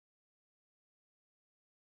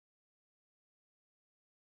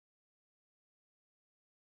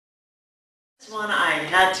This one I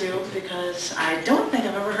had to because I don't think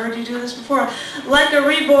I've ever heard you do this before. Like a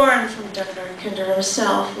reborn from Dr. Kinder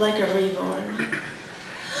himself, like a reborn.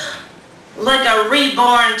 Like a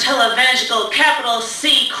reborn televangelical capital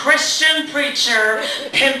C Christian preacher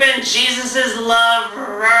pimping Jesus' love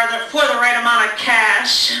for the right amount of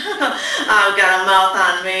cash. I've got a mouth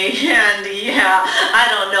on me, and yeah, I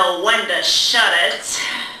don't know when to shut it.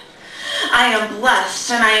 I am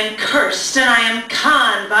blessed, and I am cursed, and I am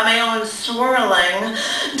conned by my own swirling.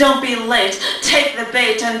 Don't be late. Take the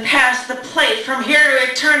bait and pass the plate from here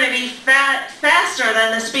to eternity faster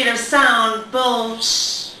than the speed of sound.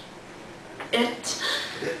 Bullshit. And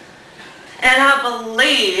I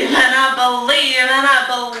believe, and I believe, and I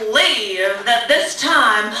believe that this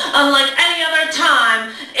time, unlike any other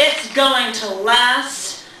time, it's going to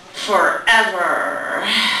last forever.